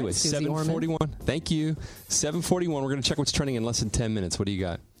news. Anyway, 7:41. Thank you. 7:41. We're going to check what's trending in less than 10 minutes. What do you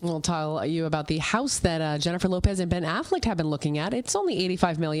got? We'll tell you about the house that Jennifer Lopez and Ben Affleck have been looking at. It's only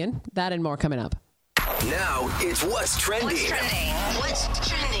 $85 million. That and more coming up. Now it's What's Trending. What's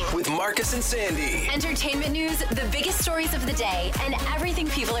trending? With Marcus and Sandy. Entertainment news, the biggest stories of the day, and everything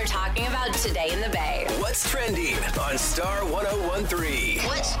people are talking about today in the Bay. What's Trending on Star 101.3.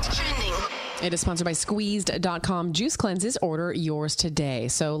 What's trending? It is sponsored by Squeezed.com. Juice cleanses. Order yours today.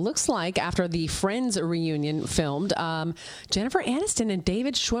 So looks like after the Friends reunion filmed, Jennifer Aniston and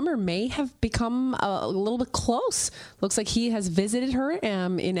David Schwimmer may have become a little bit close. Looks like he has visited her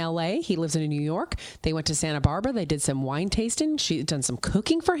in L.A. He lives in New York. They went to Santa Barbara. They did some wine tasting. She's done some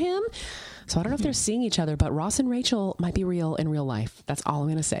cooking for him. So I don't know if they're seeing each other, but Ross and Rachel might be real in real life. That's all I'm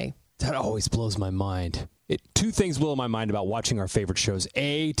going to say. That always blows my mind. 2 things blow my mind about watching our favorite shows.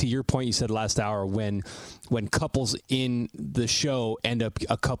 A, to your point you said last hour, when couples in the show end up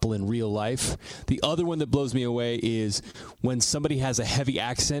a couple in real life. The other one that blows me away is when somebody has a heavy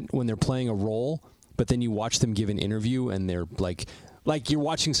accent when they're playing a role, but then you watch them give an interview and they're like you're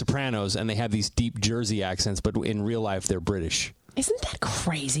watching Sopranos and they have these deep Jersey accents, but in real life they're British. Isn't that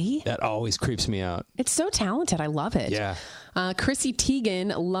crazy? That always creeps me out. It's so talented. I love it. Yeah. Chrissy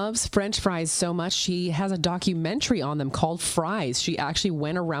Teigen loves French fries so much. She has a documentary on them called Fries. She actually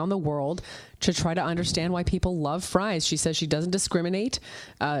went around the world to try to understand why people love fries. She says she doesn't discriminate.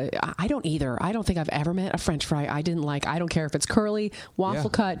 I don't either. I don't think I've ever met a French fry I didn't like. I don't care if it's curly, waffle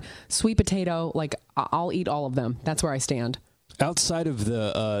cut, sweet potato. Like, I'll eat all of them. That's where I stand. Outside of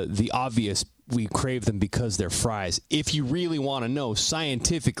the obvious, we crave them because they're fries. If you really want to know,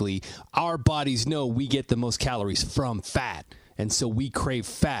 scientifically, our bodies know we get the most calories from fat. And so we crave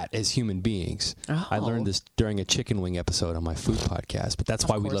fat as human beings. Oh. I learned this during a chicken wing episode on my food podcast, but that's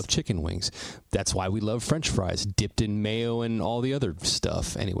why we love chicken wings. That's why we love French fries dipped in mayo and all the other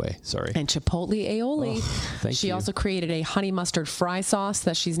stuff. Anyway, sorry. And Chipotle aioli. Oh, thank she you. also created a honey mustard fry sauce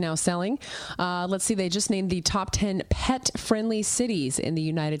that she's now selling. Let's see, they just named the top 10 pet-friendly cities in the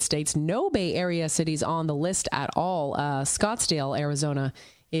United States. No Bay Area cities on the list at all. Scottsdale, Arizona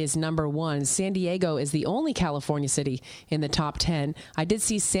is number 1. San Diego is the only California city in the top 10. I did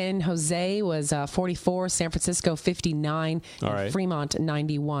see San Jose was 44, San Francisco 59, and Fremont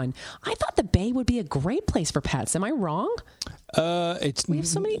 91. I thought the Bay would be a great place for pets. Am I wrong? We have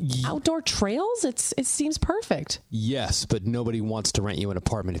so many outdoor trails. It seems perfect. Yes, but nobody wants to rent you an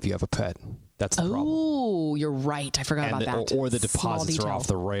apartment if you have a pet. That's the problem. Oh, you're right. I forgot about that. Or the deposits are off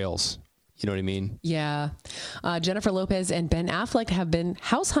the rails. You know what I mean? Yeah. Jennifer Lopez and Ben Affleck have been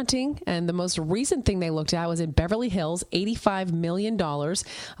house hunting, and the most recent thing they looked at was in Beverly Hills, $85 million,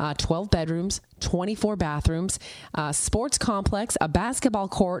 12 bedrooms, 24 bathrooms, sports complex, a basketball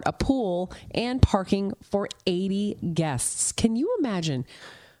court, a pool, and parking for 80 guests. Can you imagine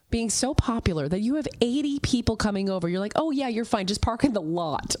being so popular that you have 80 people coming over? You're like, oh, yeah, you're fine. Just park in the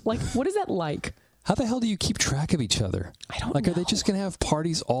lot. Like, what is that like? How the hell do you keep track of each other? I don't know. Are they just going to have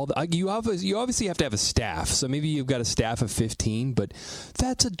parties all the... You obviously have to have a staff. So maybe you've got a staff of 15, but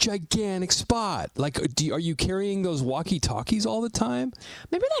that's a gigantic spot. Like, are you carrying those walkie-talkies all the time?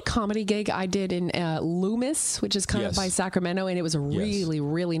 Remember that comedy gig I did in Loomis, which is kind of by Sacramento, and it was a really,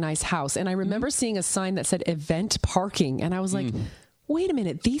 really nice house. And I remember seeing a sign that said event parking, and I was like... Wait a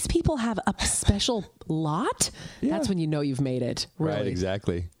minute, these people have a special lot? Yeah. That's when you know you've made it. Really. Right,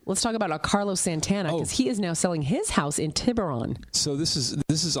 exactly. Let's talk about Carlos Santana, because he is now selling his house in Tiburon. So this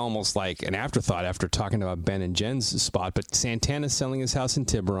is almost like an afterthought after talking about Ben and Jen's spot, but Santana's selling his house in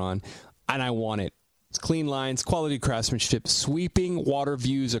Tiburon, and I want it. It's clean lines, quality craftsmanship, sweeping water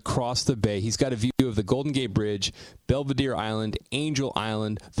views across the bay. He's got a view of the Golden Gate Bridge, Belvedere Island, Angel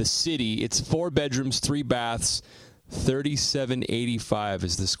Island, the city. It's 4 bedrooms, 3 baths. $37.85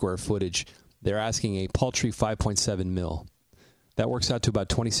 is the square footage. They're asking a paltry $5.7 million. That works out to about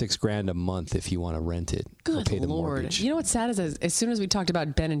 $26,000 a month if you want to rent it. Good pay the Lord. mortgage. You know what's sad is as soon as we talked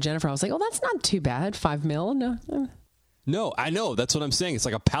about Ben and Jennifer, I was like, oh, that's not too bad. $5 million? No, I know. That's what I'm saying. It's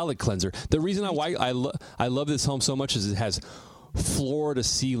like a palate cleanser. The reason why I love this home so much is it has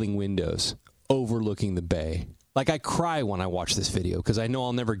floor-to-ceiling windows overlooking the bay. Like, I cry when I watch this video because I know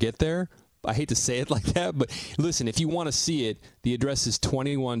I'll never get there. I hate to say it like that, but listen, if you want to see it, the address is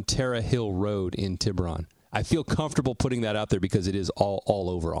 21 Terra Hill Road in Tiburon. I feel comfortable putting that out there because it is all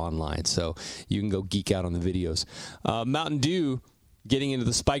over online, so you can go geek out on the videos. Mountain Dew getting into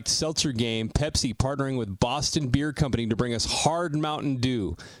the spiked seltzer game. Pepsi partnering with Boston Beer Company to bring us Hard Mountain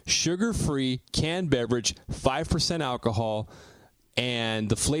Dew. Sugar-free, canned beverage, 5% alcohol, and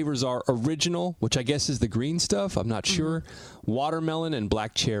the flavors are original, which I guess is the green stuff. I'm not sure. Watermelon and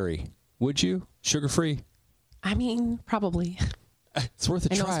black cherry. Would you? Sugar-free? I mean, probably. It's worth a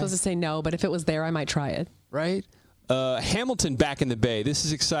try. I know I'm supposed to say no, but if it was there, I might try it. Right? Hamilton back in the Bay. This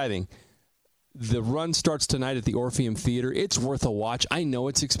is exciting. The run starts tonight at the Orpheum Theater. It's worth a watch. I know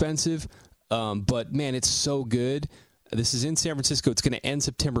it's expensive, but, man, it's so good. This is in San Francisco. It's going to end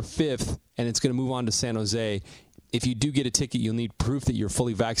September 5th, and it's going to move on to San Jose. If you do get a ticket, you'll need proof that you're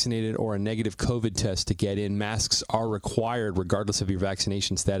fully vaccinated or a negative COVID test to get in. Masks are required regardless of your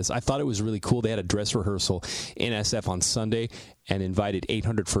vaccination status. I thought it was really cool. They had a dress rehearsal in SF on Sunday and invited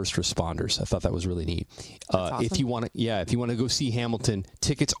 800 first responders. I thought that was really neat. Awesome. If you want to go see Hamilton,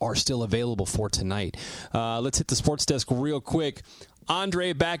 tickets are still available for tonight. Let's hit the sports desk real quick.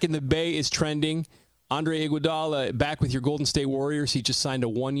 Andre back in the Bay is trending. Andre Iguodala back with your Golden State Warriors. He just signed a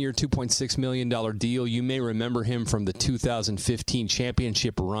 1-year, $2.6 million deal. You may remember him from the 2015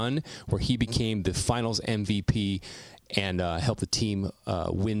 championship run where he became the finals MVP and helped the team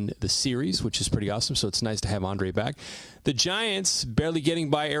win the series, which is pretty awesome. So it's nice to have Andre back. The Giants barely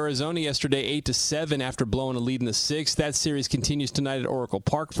getting by Arizona yesterday, 8-7 after blowing a lead in the 6th. That series continues tonight at Oracle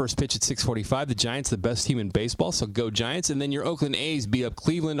Park. First pitch at 6:45. The Giants, the best team in baseball, so go Giants. And then your Oakland A's beat up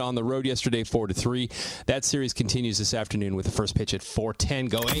Cleveland on the road yesterday, 4-3. That series continues this afternoon with the first pitch at 4:10.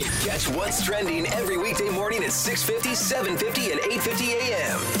 Go A's. Catch what's trending every weekday morning at 6:50, 7:50, and 8:50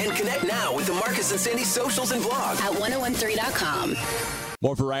 a.m. And connect now with the Marcus and Sandy socials and blog at 1013.com.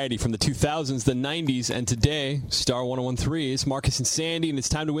 More variety from the 2000s, the 90s, and today, Star 1013 is Marcus and Sandy, and it's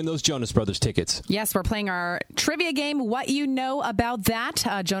time to win those Jonas Brothers tickets. Yes, we're playing our trivia game, What You Know About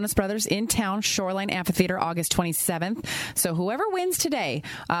That. Jonas Brothers in town, Shoreline Amphitheater, August 27th. So whoever wins today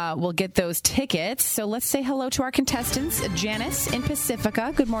will get those tickets. So let's say hello to our contestants, Janice in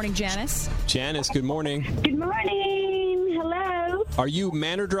Pacifica. Good morning, Janice. Janice, good morning. Good morning. Hello. Are you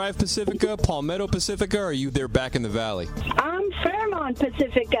Manor Drive Pacifica, Palmetto Pacifica, or are you there back in the valley? I'm Fairmont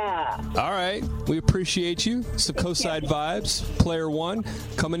Pacifica. All right. We appreciate you. Some coastside vibes. Player 1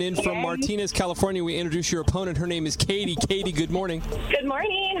 coming in from Martinez, California. We introduce your opponent. Her name is Katie. Katie, good morning. Good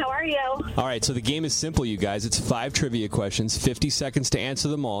morning. How are you? All right. So the game is simple, you guys. It's 5 trivia questions, 50 seconds to answer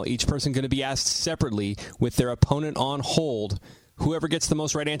them all. Each person going to be asked separately with their opponent on hold. Whoever gets the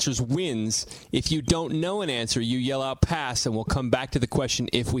most right answers wins. If you don't know an answer, you yell out pass, and we'll come back to the question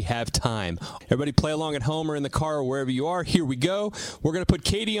if we have time. Everybody play along at home or in the car or wherever you are. Here we go. We're going to put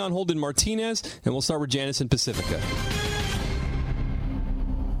Katie on hold in Martinez, and we'll start with Janice in Pacifica.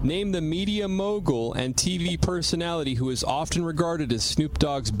 Name the media mogul and TV personality who is often regarded as Snoop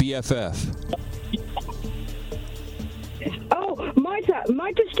Dogg's BFF. Oh, Martha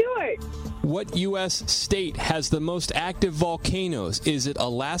Stewart. What U.S. state has the most active volcanoes? Is it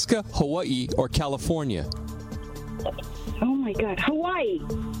Alaska, Hawaii, or California? Oh my God, Hawaii.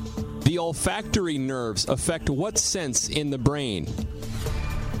 The olfactory nerves affect what sense in the brain?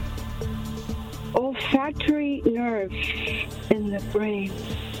 Olfactory nerves in the brain.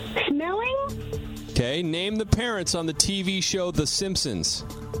 Smelling? Okay, name the parents on the TV show The Simpsons.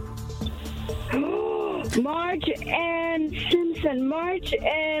 Marge and Simpson. Marge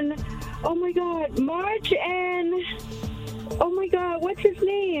and... Oh my God. Marge and... Oh my God. What's his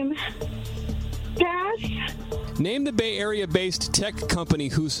name? Pass. Name the Bay Area-based tech company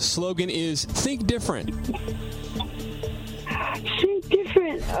whose slogan is Think Different. Think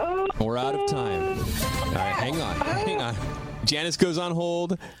different. Oh. We're out of time. All right, hang on. Janice goes on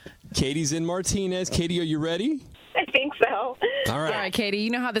hold. Katie's in Martinez. Katie, are you ready? I think so. All right, Katie, you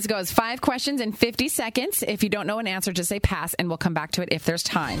know how this goes. 5 questions in 50 seconds. If you don't know an answer, just say pass, and we'll come back to it if there's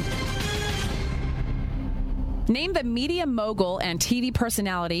time. Name the media mogul and TV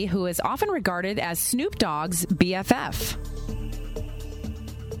personality who is often regarded as Snoop Dogg's BFF.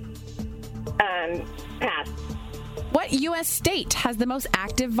 Pass. What U.S. state has the most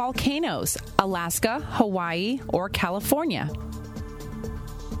active volcanoes? Alaska, Hawaii, or California?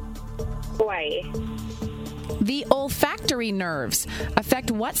 Hawaii. The olfactory nerves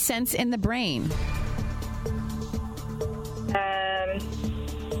affect what sense in the brain?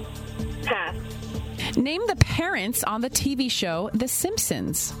 Pass. Name the parents on the TV show The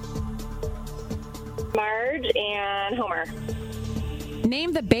Simpsons. Marge and Homer.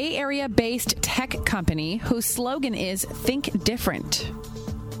 Name the Bay Area-based tech company whose slogan is Think Different.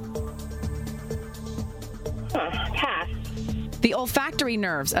 Pass. The olfactory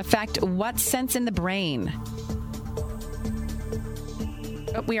nerves affect what sense in the brain?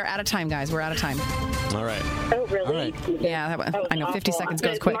 Oh, we are out of time, guys. We're out of time. All right. Oh, really? All right. Yeah, I know. 50 seconds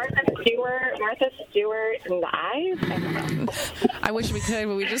goes quick. Martha Stewart in the eyes? I wish we could,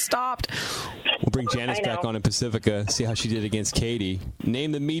 but we just stopped. We'll bring Janice back on in Pacifica, see how she did against Katie.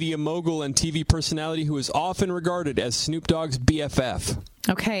 Name the media mogul and TV personality who is often regarded as Snoop Dogg's BFF.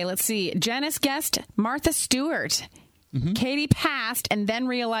 Okay, let's see. Janice guessed Martha Stewart. Mm-hmm. Katie passed and then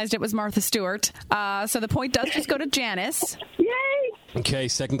realized it was Martha Stewart. So the point does just go to Janice. Yay! Okay,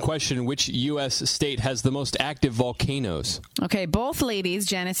 second question. Which U.S. state has the most active volcanoes? Okay, both ladies,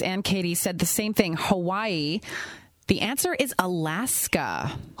 Janice and Katie, said the same thing, Hawaii. The answer is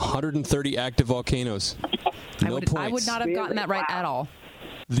Alaska. 130 active volcanoes. No points. I would not have gotten that right at all.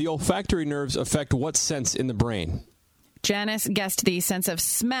 The olfactory nerves affect what sense in the brain? Janice guessed the sense of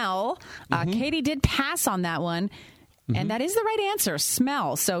smell. Katie did pass on that one. And that is the right answer,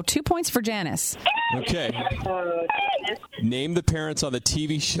 smell. So 2 points for Janice. Okay. Name the parents on the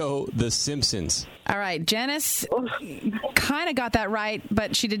TV show The Simpsons. All right. Janice kind of got that right,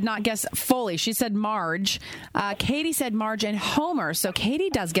 but she did not guess fully. She said Marge. Katie said Marge and Homer. So Katie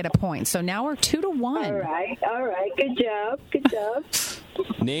does get a point. So now we're 2-1. All right. Good job.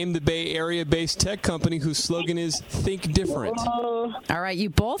 Name the Bay Area-based tech company whose slogan is Think Different. All right. You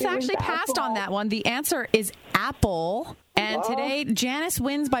both actually passed on that one. The answer is Apple. And today, Janice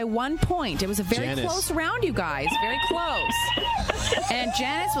wins by 1 point. It was a very close round, you guys. Very close. And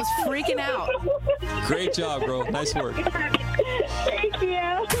Janice was freaking out. Great job, girl. Nice work. Thank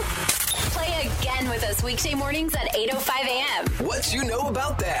you. Play again with us weekday mornings at 8:05 a.m. What you know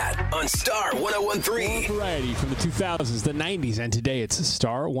about that on Star 1013. Variety from the 2000s, the 90s, and today it's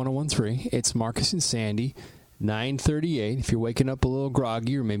Star 1013. It's Marcus and Sandy. 9:38. If you're waking up a little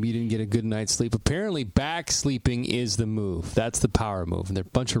groggy or maybe you didn't get a good night's sleep, apparently back sleeping is the move. That's the power move. And there are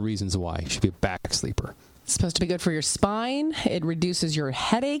a bunch of reasons why you should be a back sleeper. It's supposed to be good for your spine. It reduces your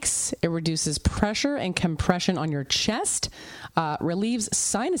headaches. It reduces pressure and compression on your chest. Relieves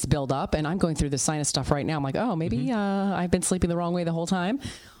sinus buildup. And I'm going through the sinus stuff right now. I'm like, oh, maybe I've been sleeping the wrong way the whole time.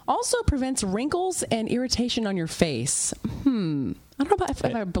 Also prevents wrinkles and irritation on your face. I don't know if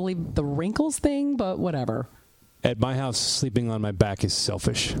I believe the wrinkles thing, but whatever. At my house, sleeping on my back is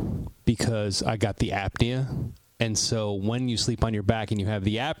selfish because I got the apnea. And so when you sleep on your back and you have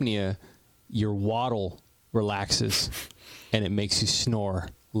the apnea, your waddle relaxes and it makes you snore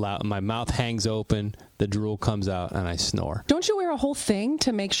loud. My mouth hangs open, the drool comes out, and I snore. Don't you wear a whole thing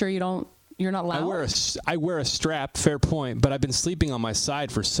to make sure you're not loud? I wear a strap, fair point, but I've been sleeping on my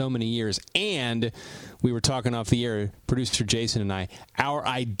side for so many years. And we were talking off the air, producer Jason and I, our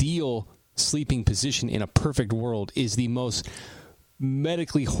ideal sleeping position in a perfect world is the most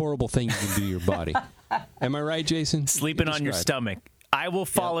medically horrible thing you can do to your body. Am I right, Jason? Sleeping on your stomach. I will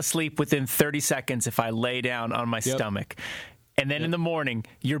fall asleep within 30 seconds if I lay down on my stomach. And then in the morning,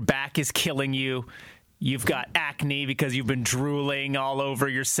 your back is killing you. You've got acne because you've been drooling all over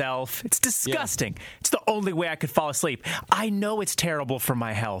yourself. It's disgusting. Yeah. It's the only way I could fall asleep. I know it's terrible for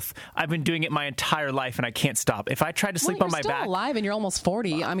my health. I've been doing it my entire life, and I can't stop. If I tried to sleep on my back... You're still alive, and you're almost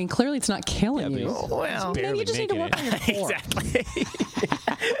 40. I mean, clearly it's not killing you. Well, maybe you just need to work on your core. Exactly.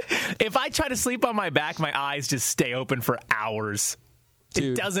 If I try to sleep on my back, my eyes just stay open for hours. Dude,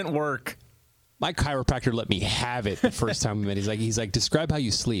 it doesn't work. My chiropractor let me have it the first time we met. He's like, describe how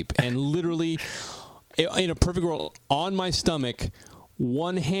you sleep. And literally... in a perfect world, on my stomach,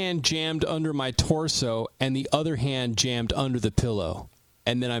 one hand jammed under my torso and the other hand jammed under the pillow.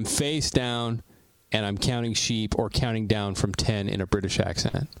 And then I'm face down and I'm counting sheep or counting down from 10 in a British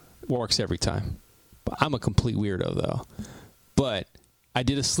accent. Works every time. I'm a complete weirdo, though. But I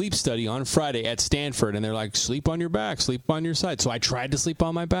did a sleep study on Friday at Stanford, and they're like, sleep on your back, sleep on your side. So I tried to sleep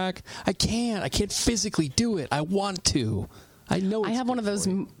on my back. I can't physically do it. I want to. I know it's I have one of those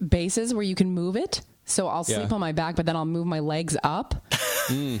bases where you can move it. So I'll sleep on my back, but then I'll move my legs up,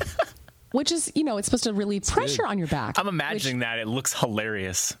 which is, it's supposed to relieve pressure on your back. I'm imagining that. It looks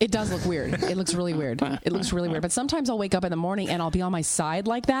hilarious. It does look weird. It looks really weird. It looks really weird. But sometimes I'll wake up in the morning and I'll be on my side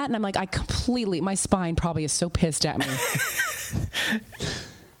like that. And I'm like, my spine probably is so pissed at me.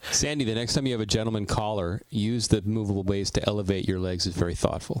 Sandy, the next time you have a gentleman caller, use the movable base to elevate your legs. Is very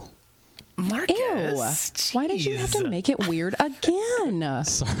thoughtful. Marcus, ew! Why did you have to make it weird again?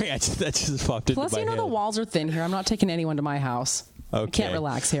 Sorry, that just popped into my head. Plus, the walls are thin here. I'm not taking anyone to my house. Okay. I can't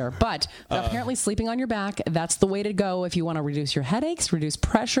relax here. But apparently sleeping on your back, that's the way to go if you want to reduce your headaches, reduce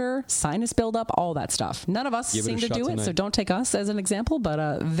pressure, sinus buildup, all that stuff. None of us seem to do it, so don't take us as an example,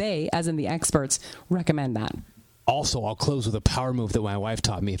 but they, as in the experts, recommend that. Also, I'll close with a power move that my wife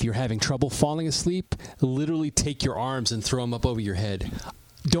taught me. If you're having trouble falling asleep, literally take your arms and throw them up over your head.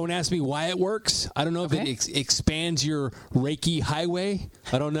 Don't ask me why it works. I don't know if it expands your Reiki highway.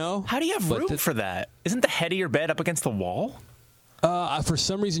 I don't know. How do you have room for that? Isn't the head of your bed up against the wall? For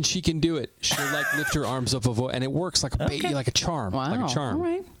some reason, she can do it. She'll lift her arms up, and it works like a charm. Wow. Like a charm. All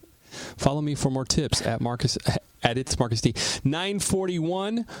right. Follow me for more tips at Marcus. At It's Marcus D.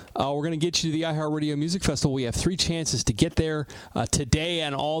 9:41. We're going to get you to the iHeartRadio Music Festival. We have 3 chances to get there today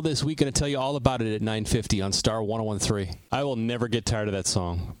and all this week. Going to tell you all about it at 9:50 on Star 101.3. I will never get tired of that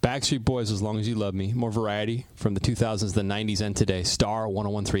song. Backstreet Boys, As Long As You Love Me. More variety from the 2000s, the 90s, and today. Star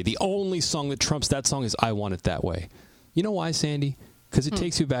 101.3. The only song that trumps that song is I Want It That Way. You know why, Sandy? Because it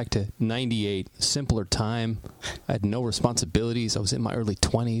takes you back to 98, simpler time. I had no responsibilities. I was in my early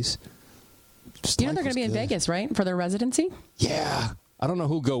 20s. They're going to be in Vegas, right, for their residency? Yeah. I don't know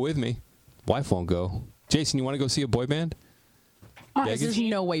who'll go with me. Wife won't go. Jason, you want to go see a boy band? There's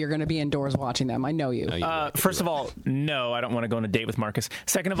no way you're going to be indoors watching them. I know you. First of all, no, I don't want to go on a date with Marcus.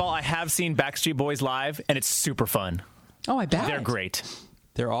 Second of all, I have seen Backstreet Boys live, and it's super fun. Oh, I bet. They're great.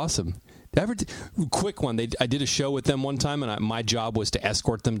 They're awesome. Quick one. I did a show with them one time, and my job was to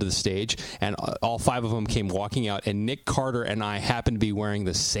escort them to the stage, and all 5 of them came walking out, and Nick Carter and I happened to be wearing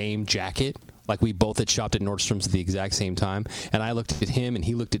the same jacket. Like we both had shopped at Nordstrom's at the exact same time, and I looked at him, and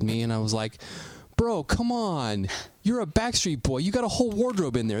he looked at me, and I was like, bro, come on. You're a Backstreet Boy. You got a whole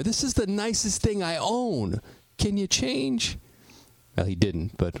wardrobe in there. This is the nicest thing I own. Can you change? Well, he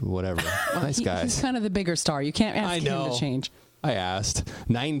didn't, but whatever. Nice guy. He's kind of the bigger star. You can't ask him to change. I asked.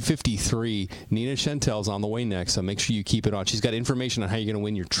 9:53. Nina Chantel's on the way next, so make sure you keep it on. She's got information on how you're going to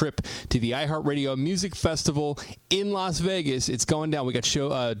win your trip to the iHeartRadio Music Festival in Las Vegas. It's going down. We got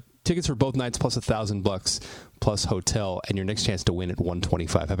tickets for both nights plus $1,000 plus hotel, and your next chance to win at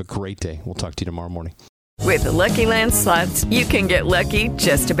 $125. Have a great day. We'll talk to you tomorrow morning. With the Lucky Land Slots, you can get lucky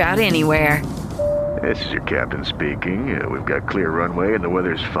just about anywhere. This is your captain speaking. We've got clear runway and the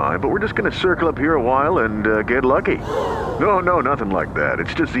weather's fine, but we're just going to circle up here a while and get lucky. No, nothing like that.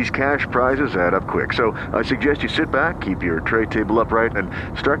 It's just these cash prizes add up quick. So I suggest you sit back, keep your tray table upright, and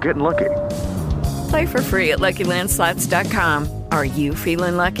start getting lucky. Play for free at LuckyLandSlots.com. Are you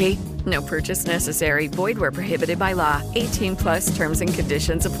feeling lucky? No purchase necessary. Void where prohibited by law. 18+ terms and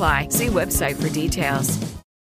conditions apply. See website for details.